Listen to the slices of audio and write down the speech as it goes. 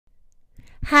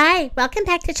Hi, welcome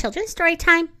back to Children's Story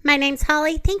Time. My name's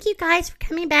Holly. Thank you guys for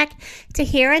coming back to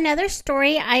hear another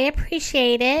story. I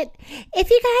appreciate it. If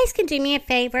you guys can do me a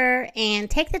favor and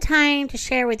take the time to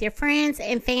share with your friends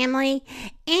and family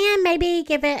and maybe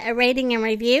give it a rating and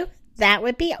review, that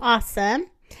would be awesome.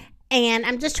 And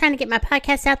I'm just trying to get my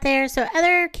podcast out there so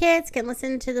other kids can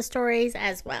listen to the stories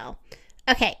as well.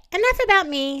 Okay, enough about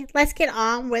me. Let's get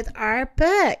on with our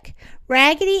book,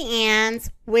 Raggedy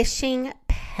Ann's Wishing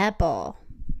Pebble.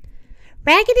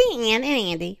 Raggedy Ann and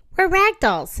Andy were rag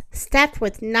dolls stuffed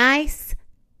with nice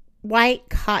white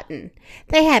cotton.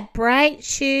 They had bright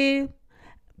shoe,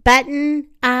 button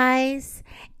eyes,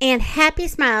 and happy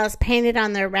smiles painted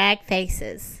on their rag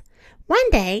faces. One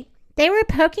day, they were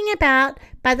poking about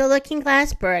by the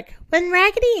looking-glass brook when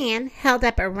Raggedy Ann held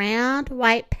up a round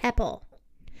white pebble.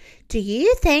 "Do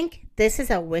you think this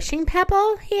is a wishing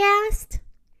pebble?" he asked.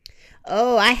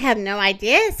 "Oh, I have no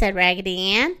idea," said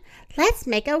Raggedy Ann. "Let's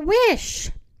make a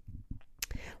wish."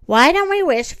 "Why don't we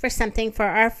wish for something for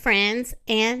our friends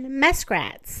and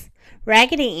muskrats?"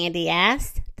 Raggedy Andy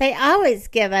asked. "They always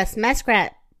give us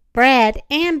muskrat bread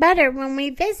and butter when we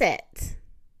visit."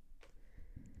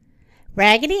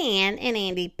 Raggedy Ann and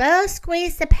Andy both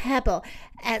squeezed the pebble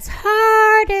as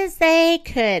hard as they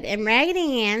could, and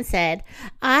Raggedy Ann said,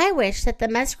 "I wish that the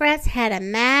muskrats had a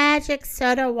magic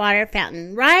soda water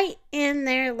fountain right in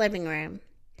their living room."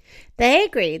 They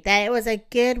agreed that it was a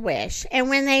good wish,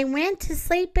 and then they went to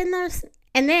sleep in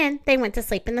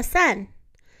the sun.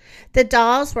 The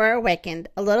dolls were awakened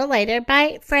a little later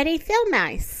by Freddie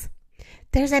Philmice.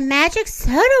 "There's a magic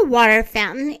soda water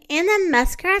fountain in the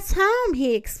muskrat's home,"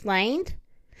 he explained.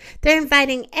 "They're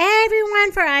inviting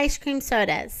everyone for ice cream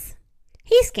sodas."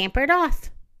 He scampered off.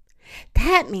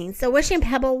 "That means the wishing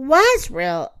pebble was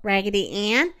real," Raggedy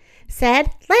Ann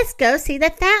said. "Let's go see the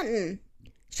fountain."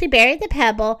 She buried the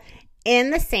pebble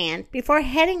in the sand before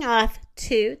heading off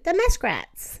to the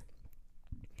muskrats.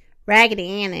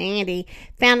 Raggedy Ann and Andy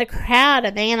found a crowd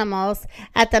of animals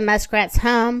at the muskrat's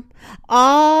home,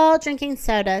 all drinking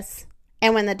sodas.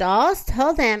 And when the dolls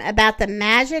told them about the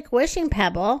magic wishing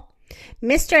pebble,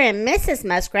 Mr. and Mrs.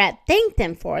 Muskrat thanked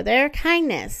them for their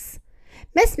kindness.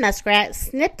 Miss Muskrat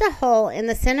snipped a hole in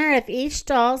the center of each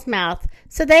doll's mouth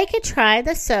so they could try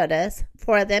the sodas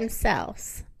for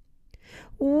themselves.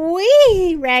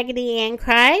 "Wee!" Raggedy Ann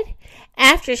cried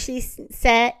after she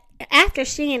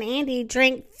and Andy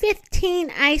drank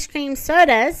 15 ice cream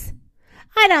sodas.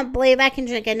 "I don't believe I can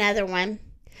drink another one.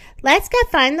 Let's go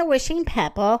find the wishing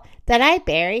pebble that I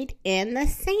buried in the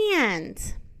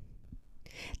sand."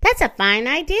 "That's a fine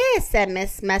idea," said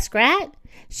Miss Muskrat.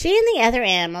 She and the other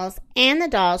animals and the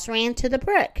dolls ran to the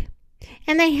brook,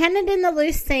 and they hunted in the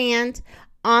loose sand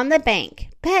on the bank,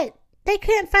 but they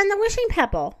couldn't find the wishing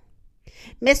pebble.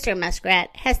 Mr. Muskrat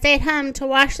had stayed home to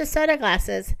wash the soda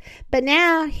glasses, but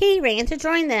now he ran to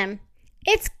join them.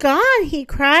 "It's gone!" he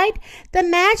cried. "The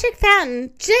magic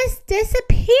fountain just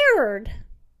disappeared."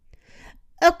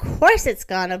 "Of course it's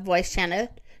gone," a voice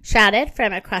shouted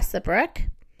from across the brook.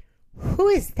 "Who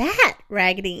is that?"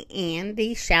 Raggedy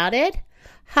Andy shouted.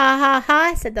 "Ha, ha,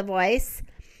 ha," said the voice.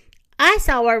 "I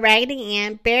saw where Raggedy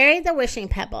Ann buried the wishing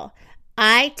pebble.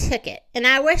 I took it, and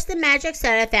I wish the magic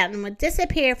soda fountain would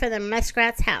disappear from the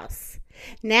muskrat's house.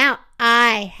 Now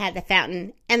I had the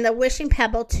fountain and the wishing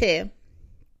pebble, too."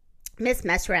 Miss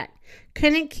Muskrat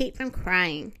couldn't keep from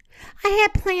crying. "I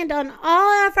had planned on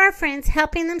all of our friends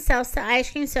helping themselves to ice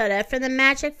cream soda from the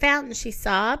magic fountain," she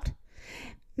sobbed.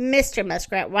 Mr.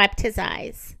 Muskrat wiped his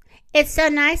eyes. "It's so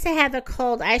nice to have a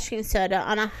cold ice cream soda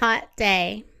on a hot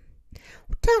day."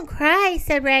 "Don't cry,"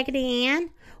 said Raggedy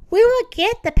Ann. "We will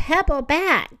get the pebble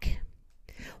back."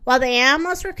 While the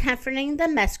animals were comforting the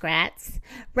muskrats,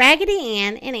 Raggedy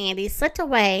Ann and Andy slipped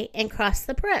away and crossed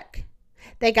the brook.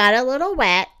 They got a little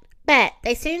wet, but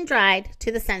they soon dried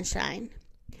to the sunshine.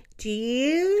 "Do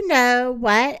you know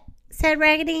what?" said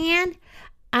Raggedy Ann.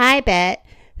 "I bet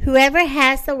whoever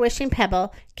has the wishing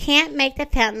pebble can't make the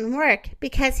fountain work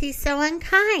because he's so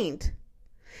unkind."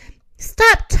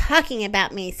 "Stop talking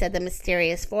about me," said the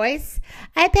mysterious voice.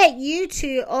 "I bet you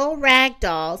two old rag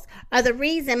dolls are the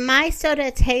reason my soda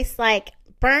tastes like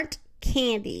burnt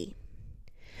candy."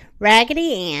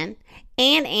 Raggedy Ann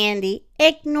and Andy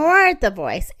ignored the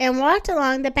voice and walked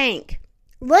along the bank,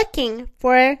 looking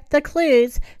for the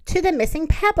clues to the missing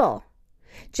pebble.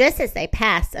 Just as they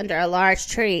passed under a large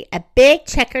tree, a big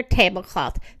checkered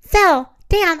tablecloth fell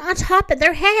down on top of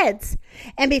their heads,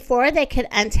 and before they could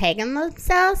untangle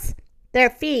themselves, their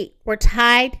feet were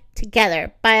tied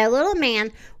together by a little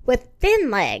man with thin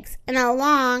legs and a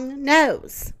long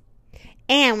nose.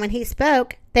 And when he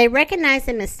spoke, they recognized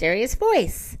a mysterious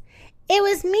voice. It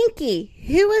was Minky,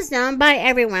 who was known by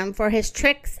everyone for his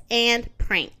tricks and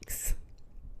pranks.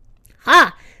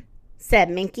 "Ha!" said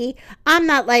Minky. "I'm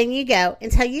not letting you go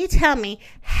until you tell me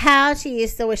how to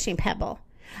use the wishing pebble.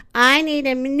 I need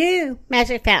a new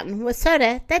magic fountain with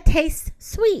soda that tastes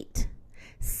sweet."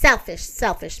 "Selfish,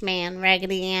 selfish man,"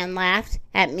 Raggedy Ann laughed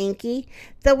at Minky.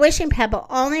 "The wishing pebble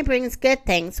only brings good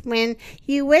things when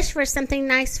you wish for something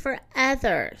nice for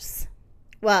others."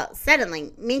 Well,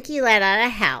 suddenly, Minky let out a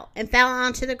howl and fell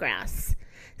onto the grass.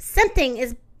 "Something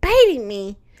is biting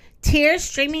me!" Tears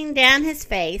streaming down his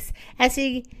face as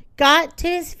he got to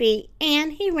his feet,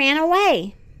 and he ran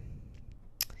away.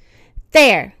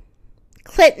 There,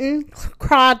 Clinton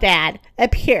Crawdad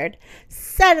appeared,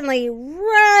 suddenly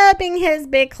rubbing his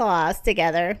big claws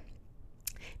together.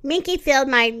 "Minky filled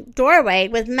my doorway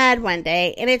with mud one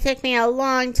day, and it took me a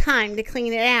long time to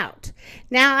clean it out.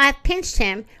 Now I've pinched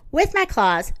him with my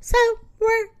claws, so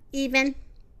we're even."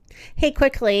 He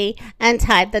quickly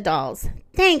untied the dolls.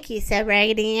 "Thank you," said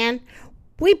Raggedy Ann.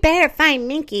 "We better find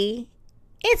Minky."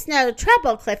 "It's no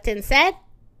trouble," Clifton said.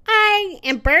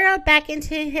 And burrowed back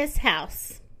into his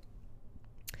house.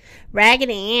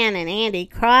 Raggedy Ann and Andy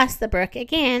crossed the brook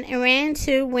again and ran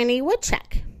to Winnie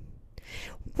Woodchuck.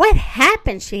 "What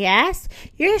happened?" she asked.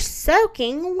 "You're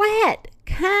soaking wet.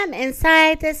 Come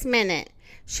inside this minute."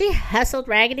 She hustled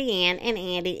Raggedy Ann and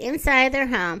Andy inside their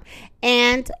home,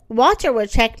 and Walter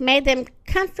Woodchuck made them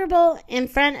comfortable in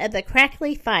front of the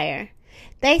crackly fire.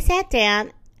 They sat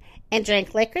down and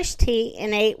drank licorice tea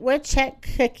and ate woodchuck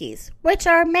cookies, which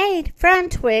are made from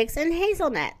twigs and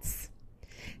hazelnuts.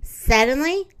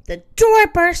 Suddenly, the door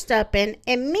burst open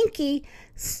and Minky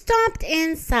stomped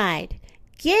inside.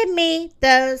 "Give me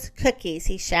those cookies,"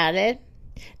 he shouted.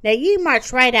 "Now you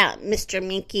march right out, Mr.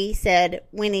 Minky," said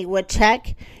Winnie Woodchuck.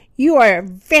 "You are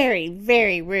very,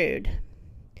 very rude."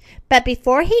 But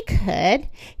before he could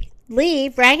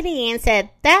leave, Raggedy Ann said,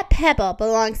 "That pebble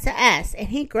belongs to us," and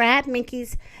he grabbed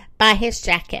Minky's by his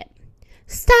jacket.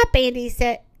 "Stop, Andy,"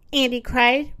 Andy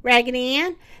cried. "Raggedy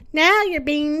Ann, now you're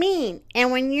being mean,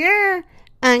 and when you're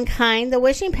unkind, the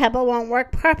wishing pebble won't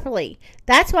work properly.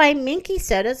 That's why Minky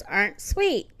sodas aren't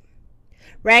sweet."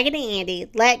 Raggedy Andy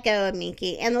let go of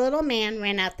Minky, and the little man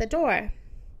ran out the door.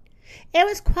 It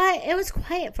was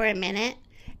quiet for a minute,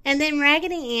 and then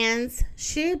Raggedy Ann's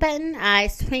shoe-button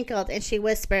eyes twinkled, and she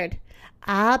whispered,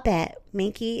 "I'll bet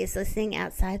Minky is listening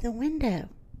outside the window."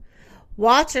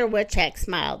 Walter Woodchuck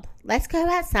smiled. "Let's go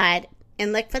outside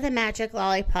and look for the magic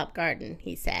lollipop garden,"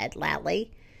 he said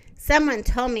loudly. "Someone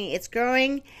told me it's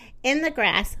growing in the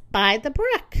grass by the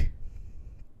brook."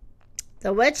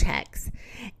 The woodchucks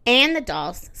and the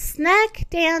dolls snuck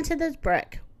down to the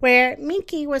brook where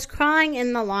Minky was crawling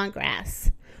in the long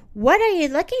grass. "What are you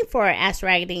looking for?" asked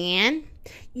Raggedy Ann.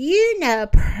 "You know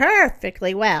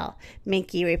perfectly well,"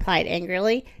 Minky replied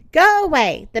angrily. "Go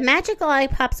away. The magic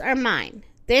lollipops are mine."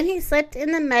 Then he slipped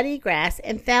in the muddy grass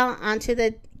and fell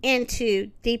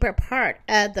into deeper part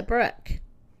of the brook.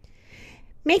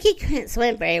 Minky couldn't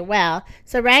swim very well,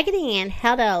 so Raggedy Ann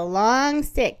held out a long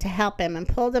stick to help him and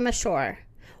pulled him ashore.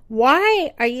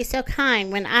 "Why are you so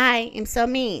kind when I am so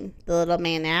mean?" the little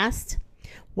man asked.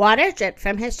 Water dripped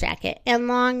from his jacket and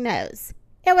long nose.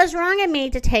 "It was wrong of me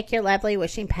to take your lovely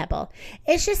wishing pebble.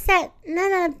 It's just that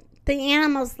none of the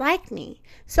animals like me,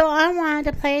 so I wanted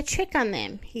to play a trick on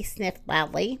them," he sniffed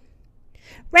loudly.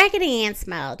 Raggedy Ann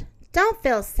smiled. "Don't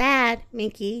feel sad,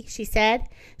 Minky," she said.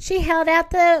 She held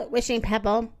out the wishing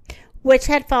pebble, which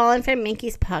had fallen from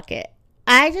Minky's pocket.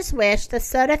 "I just wish the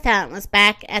soda fountain was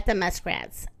back at the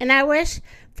Muskrats, and I wish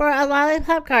for a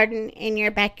lollipop garden in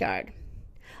your backyard.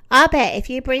 I'll bet if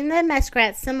you bring the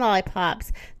Muskrats some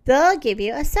lollipops, they'll give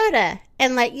you a soda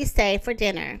and let you stay for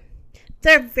dinner.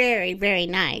 They're very, very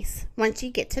nice once you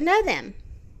get to know them."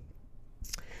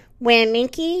 When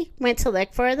Minky went to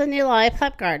look for the new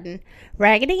lollipop garden,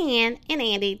 Raggedy Ann and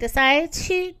Andy decided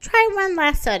to try one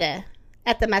last soda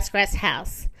at the Muskrat's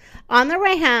house. On their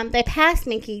way home, they passed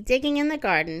Minky digging in the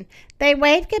garden. They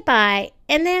waved goodbye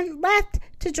and then left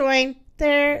to join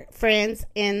their friends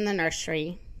in the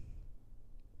nursery.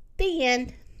 The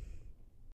end.